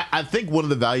 I think one of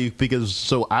the value, because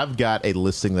so I've got a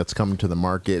listing that's coming to the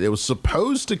market. It was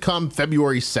supposed to come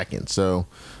February 2nd. So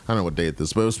I don't know what date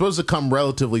this, but it was supposed to come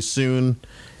relatively soon.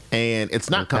 And it's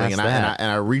not coming. And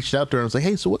I reached out to her and I was like,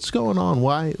 hey, so what's going on?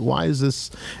 Why is this?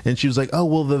 And she was like, oh,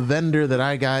 well, the vendor that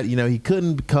I got, you know, he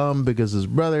couldn't come because his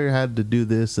brother had to do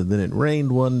this. And then it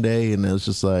rained one day. And it was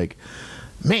just like,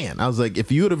 man, I was like,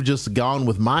 if you would have just gone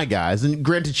with my guys, and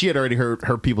granted, she had already her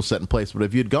people set in place, but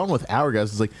if you had gone with our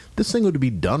guys, it's like, this thing would be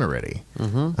done already.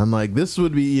 Mm-hmm. I'm like, this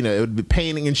would be, you know, it would be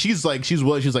painting. And she's like,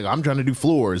 I'm trying to do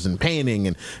floors and painting.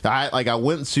 And I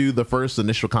went to the first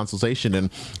initial consultation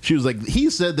and she was like, he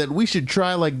said that we should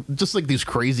try just these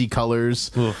crazy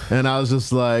colors. Oof. And I was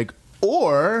just like,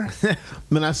 or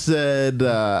then I said,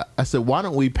 why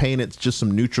don't we paint it just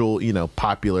some neutral, you know,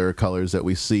 popular colors that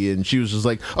we see? And she was just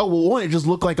like, oh, well, won't it just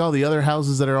look like all the other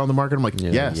houses that are on the market? I'm like,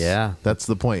 yes, that's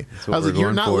the point. I was like,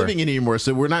 you're not living it anymore,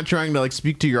 so we're not trying to like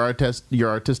speak to your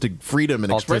artistic freedom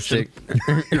and expression.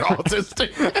 You're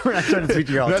autistic. We're not trying to speak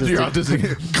to your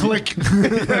autistic. Click.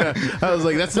 I was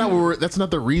like, that's not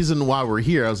the reason why we're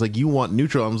here. I was like, you want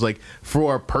neutral. I was like,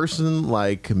 for a person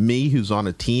like me who's on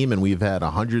a team and we've had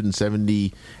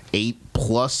 178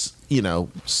 plus, you know,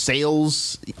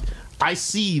 sales, I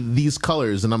see these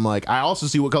colors and I'm like, I also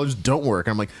see what colors don't work.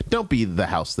 I'm like, don't be the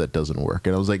house that doesn't work.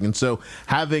 And I was like, and so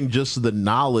having just the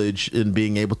knowledge and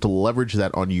being able to leverage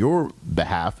that on your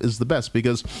behalf is the best,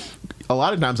 because a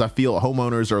lot of times I feel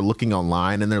homeowners are looking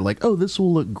online and they're like, oh, this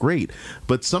will look great.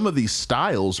 But some of these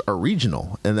styles are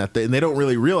regional and they don't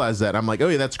really realize that. I'm like, oh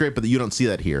yeah, that's great, but you don't see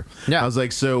that here. Yeah. I was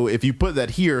like, so if you put that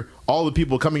here, all the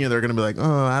people coming in, they're going to be like,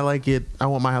 oh, I like it. I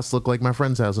want my house to look like my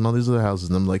friend's house and all these other houses.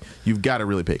 And I'm like, you've got to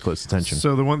really pay close attention.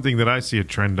 So the one thing that I see a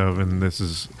trend of, and this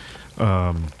is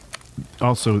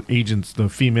also agents, the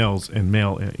females and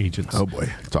male agents. Oh boy,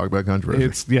 talk about controversy.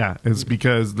 It's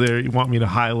because they want me to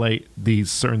highlight these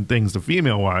certain things, the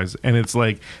female wise, and it's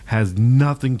like has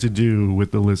nothing to do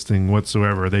with the listing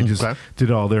whatsoever. They just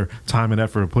did all their time and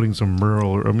effort of putting some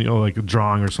mural or, you know, like a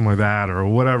drawing or something like that or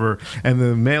whatever. And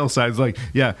the male side's like,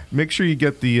 yeah, make sure you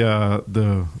get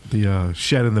the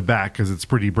shed in the back because it's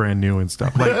pretty brand new and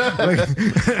stuff. Like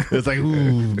it's like,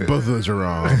 ooh, both of those are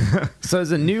wrong. So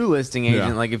as a new listing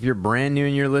agent, like if you're brand new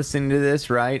and you're listening to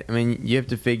this, right? I mean, you have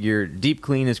to figure deep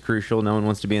clean is crucial. No one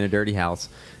wants to be in a dirty house.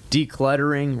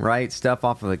 Decluttering, right? Stuff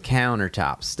off of the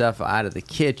countertops, stuff out of the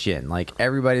kitchen. Like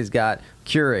everybody's got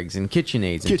Keurigs and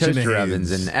KitchenAids and toaster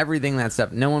ovens and everything that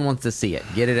stuff. No one wants to see it.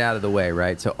 Get it out of the way,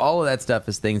 right? So all of that stuff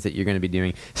is things that you're going to be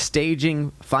doing.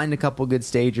 Staging, find a couple good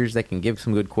stagers that can give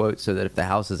some good quotes so that if the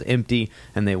house is empty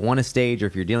and they want to stage, or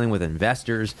if you're dealing with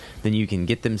investors, then you can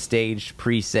get them staged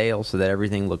pre-sale so that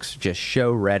everything looks just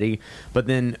show ready. But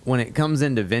then when it comes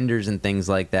into vendors and things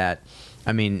like that,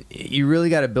 I mean, you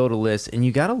really got to build a list and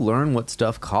you got to learn what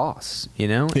stuff costs, you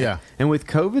know? Yeah. And with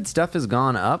COVID, stuff has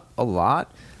gone up a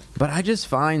lot. But I just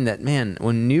find that, man,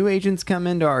 when new agents come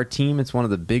into our team, it's one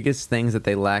of the biggest things that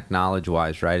they lack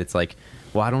knowledge-wise, right? It's like,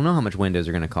 well, I don't know how much windows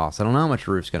are going to cost. I don't know how much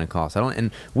roof's going to cost.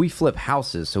 And we flip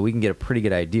houses, so we can get a pretty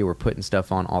good idea. We're putting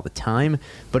stuff on all the time.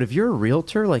 But if you're a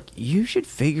realtor, like, you should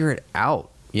figure it out.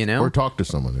 you know? Or talk to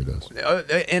someone who does.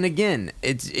 And again,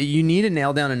 you need to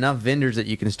nail down enough vendors that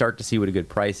you can start to see what a good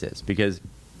price is, because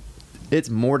it's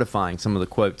mortifying some of the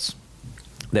quotes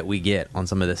that we get on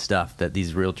some of this stuff that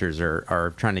these realtors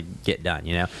are trying to get done,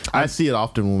 you know? I see it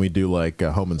often when we do like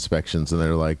home inspections, and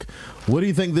they're like, "What do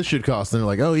you think this should cost?" And they're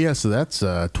like, "Oh yeah, so that's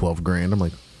 $12,000." I'm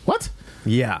like, "What?"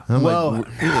 Yeah. I'm well,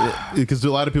 because a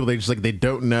lot of people they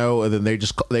don't know, and then they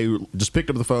just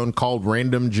picked up the phone, called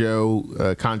random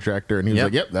Joe contractor, and he was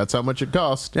like, "Yep, that's how much it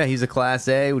cost." yeah, he's a Class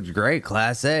A, which is great.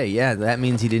 Class A. Yeah, that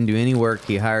means he didn't do any work.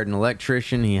 He hired an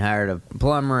electrician, he hired a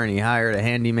plumber, and he hired a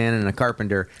handyman and a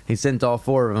carpenter. He sent all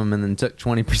 4 of them and then took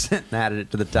 20% and added it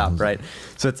to the top, right?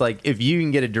 So it's like, if you can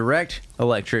get a direct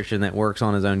electrician that works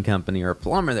on his own company, or a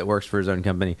plumber that works for his own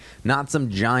company, not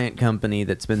some giant company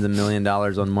that spends $1 million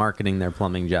on marketing their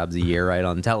plumbing jobs a year, right,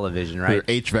 on television, right?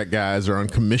 Their HVAC guys are on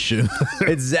commission.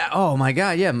 Oh my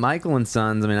God, yeah, Michael and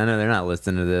Sons. I mean, I know they're not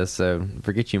listening to this, so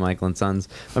forget you, Michael and Sons.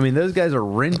 I mean, those guys are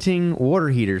renting water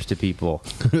heaters to people,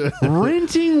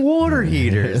 renting water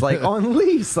heaters like on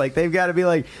lease. Like, they've got to be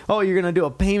like, oh, you're gonna do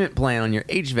a payment plan on your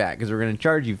HVAC because we're gonna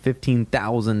charge you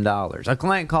 $15,000. A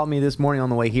client called me this morning on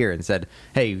the way here and said,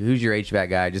 "Hey, who's your HVAC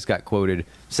guy? I just got quoted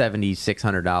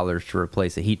 $7,600 to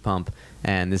replace a heat pump,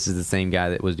 and this is the same guy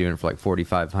that was doing it for like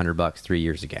 $4,500 3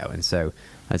 years ago." And so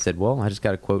I said, "Well, I just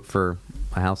got a quote for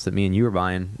a house that me and you were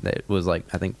buying that was like,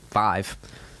 I think 5."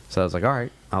 So I was like, "All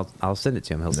right, I'll send it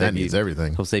to him. That needs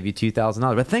everything. He'll save you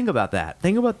 $2,000." But think about that.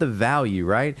 Think about the value,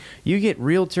 right? You get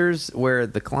realtors where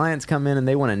the clients come in and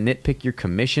they want to nitpick your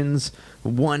commissions.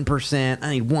 1%.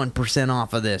 I need 1%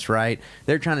 off of this, right?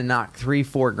 They're trying to knock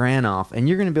 $3-4 grand off, and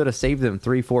you're going to be able to save them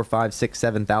 $3, $4, $5,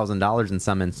 $6, $7,000 in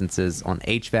some instances on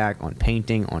HVAC, on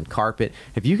painting, on carpet.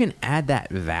 If you can add that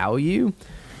value,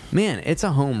 man, it's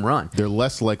a home run. They're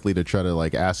less likely to try to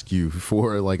like ask you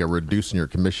for like a reduce in your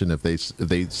commission if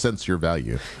they sense your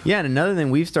value. Yeah, and another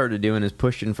thing we've started doing is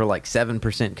pushing for like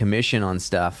 7% commission on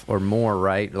stuff or more,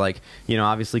 right? Like, you know,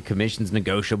 obviously commission's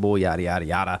negotiable, yada, yada,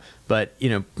 yada. But, you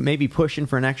know, maybe pushing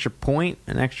for an extra point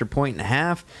and a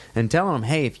half, and telling them,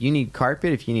 hey, if you need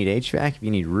carpet, if you need HVAC, if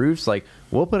you need roofs, like,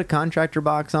 we'll put a contractor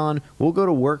box on. We'll go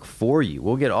to work for you.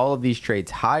 We'll get all of these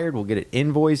trades hired. We'll get it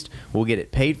invoiced. We'll get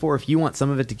it paid for. If you want some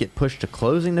of it to get pushed to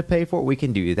closing to pay for it, we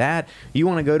can do that. You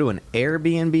want to go to an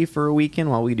Airbnb for a weekend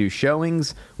while we do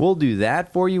showings, we'll do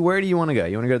that for you. Where do you want to go?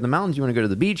 You want to go to the mountains? You want to go to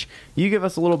the beach? You give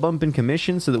us a little bump in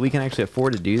commission so that we can actually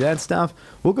afford to do that stuff.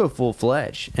 We'll go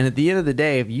full-fledged. And at the end of the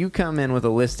day, if you come in with a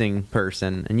listing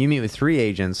person and you meet with 3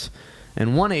 agents,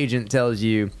 and one agent tells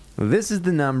you, this is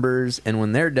the numbers, and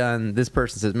when they're done, this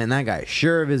person says, man, that guy is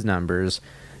sure of his numbers.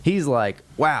 He's like,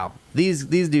 wow, these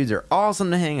dudes are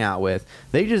awesome to hang out with.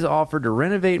 They just offered to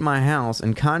renovate my house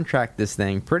and contract this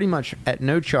thing pretty much at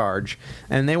no charge,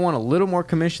 and they want a little more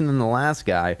commission than the last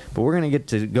guy, but we're going to get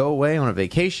to go away on a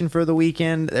vacation for the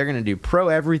weekend. They're going to do pro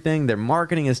everything. Their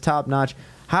marketing is top-notch.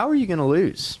 How are you going to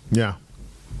lose? Yeah.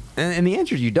 And the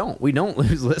answer is you don't. We don't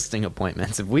lose listing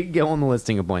appointments. If we go on the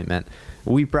listing appointment,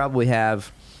 we probably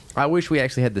have... I wish we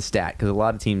actually had the stat, because a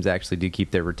lot of teams actually do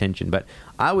keep their retention, but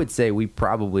I would say we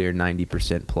probably are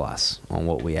 90% plus on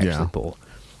what we actually pull.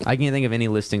 I can't think of any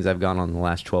listings I've gone on in the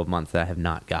last 12 months that I have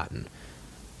not gotten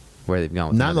where they've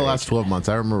gone with not in the last 12 months.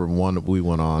 I remember one we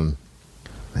went on,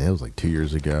 man, it was like 2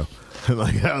 years ago.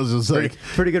 Like, I was just like,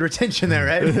 pretty good retention there,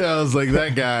 right? I was like,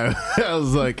 that guy. I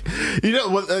was like, you know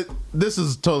what? This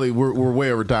is totally we're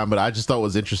way over time, but I just thought it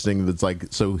was interesting. That's like,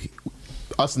 so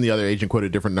us and the other agent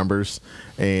quoted different numbers,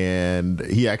 and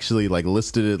he actually like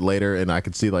listed it later, and I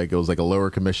could see like it was like a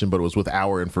lower commission, but it was with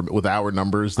our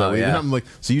numbers. That and I'm like,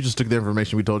 so you just took the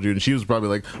information we told you, and she was probably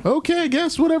like, okay, I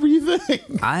guess whatever you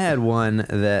think. I had one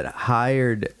that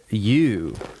hired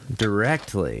you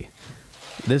directly.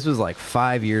 This was like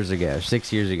 5 years ago,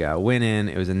 6 years ago. I went in.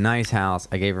 It was a nice house.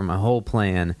 I gave her my whole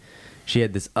plan. She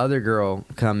had this other girl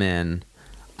come in.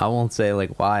 I won't say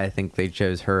like why I think they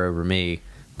chose her over me,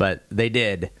 but they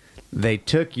did. They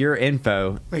took your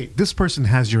info. Wait, this person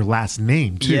has your last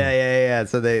name too. Yeah.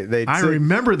 So they I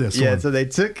remember this one. Yeah, so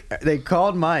they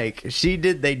called Mike. They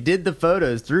did the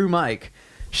photos through Mike.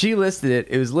 She listed it.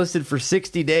 It was listed for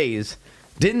 60 days.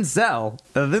 Didn't sell.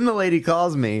 Then the lady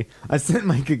calls me. I sent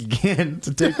Mike again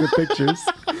to take the pictures.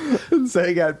 And so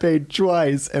he got paid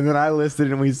twice, and then I listed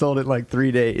it and we sold it in like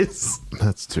 3 days.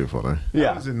 That's too funny. Yeah.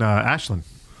 That was in Ashland.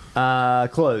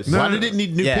 Close. Why did it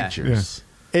need new pictures?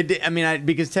 Yeah.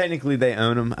 Because technically they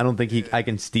own them. I don't think I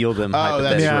can steal them. Oh,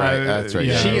 that's right. That's right.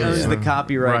 She Yeah. owns the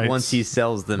copyright Right. once he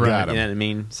sells them. Got you him. know what I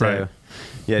mean? So, Right.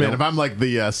 Yeah, Man, don't- if I'm like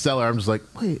the seller, I'm just like,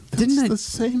 wait, that's Didn't I- the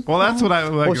same? Well, that's what I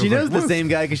like. well, she was knows like, the what? same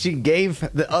guy because she gave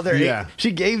the other. Yeah.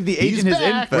 She gave the He's agent his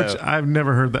back. info. Which I've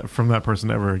never heard that from that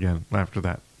person ever again after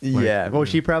that. Like, yeah. Well,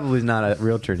 she probably is not a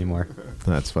realtor anymore.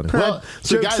 That's funny. Well,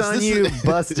 so Joke's guys, on this you, is,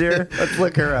 Buster. Let's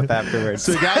look her up afterwards.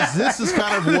 so guys, this is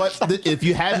kind of what. If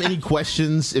you have any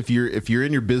questions, if you're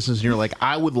in your business and you're like,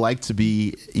 I would like to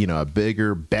be, a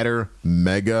bigger, better,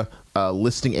 mega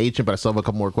listing agent, but I still have a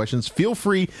couple more questions. Feel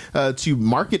free to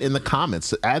mark it in the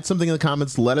comments. Add something in the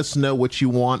comments. Let us know what you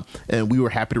want, and we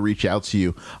were happy to reach out to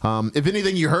you. If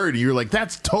anything you heard, you're like,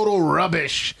 that's total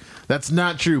rubbish. That's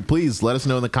not true. Please let us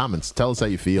know in the comments. Tell us how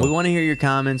you feel. We want to hear your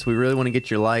comments. We really want to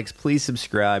get your likes. Please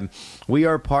subscribe. We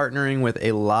are partnering with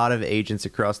a lot of agents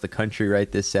across the country right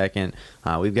this second.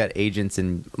 We've got agents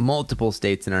in multiple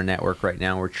states in our network right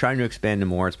now. We're trying to expand to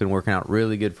more. It's been working out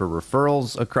really good for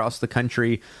referrals across the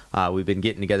country. We've been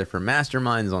getting together for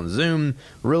masterminds on Zoom,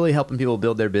 really helping people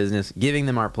build their business, giving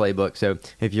them our playbook. So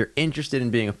if you're interested in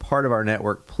being a part of our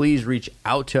network, please reach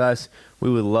out to us. We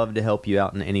would love to help you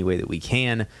out in any way that we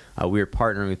can. We are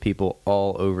partnering with people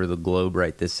all over the globe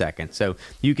right this second. So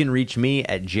you can reach me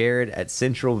at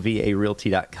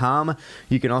jared@centralvarealty.com.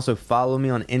 You can also follow me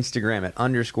on Instagram at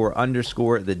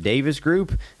 __ the Davis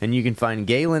Group. And you can find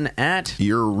Galen at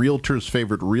your realtor's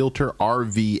favorite realtor,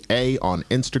 RVA, on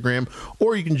Instagram,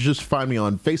 or you can just find me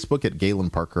on Facebook at Galen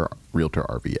Parker, Realtor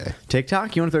RVA.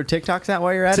 TikTok. You want to throw TikToks out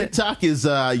while you're at it? TikTok is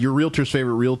your realtor's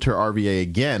favorite realtor, RVA,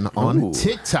 again on Ooh.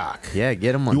 TikTok. Yeah,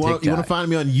 get them on TikTok. You want to find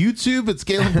me on YouTube? It's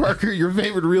Galen Parker, your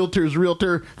favorite realtor's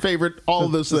realtor, favorite, all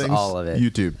of those Just things. all of it.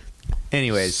 YouTube.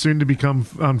 Anyways, Soon to become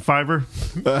on Fiverr.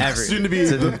 Soon to be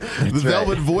the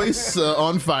Velvet Voice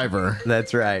on Fiverr.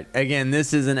 that's right. Again,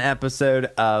 this is an episode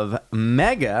of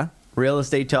Mega Real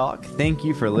Estate Talk. Thank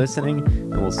you for listening,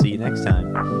 and we'll see you next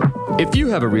time. If you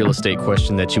have a real estate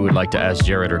question that you would like to ask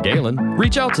Jared or Galen,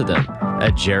 reach out to them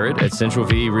at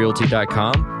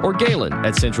jared@centralvarealty.com or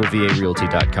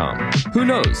Galen@centralvarealty.com. Who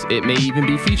knows, it may even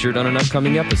be featured on an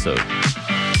upcoming episode.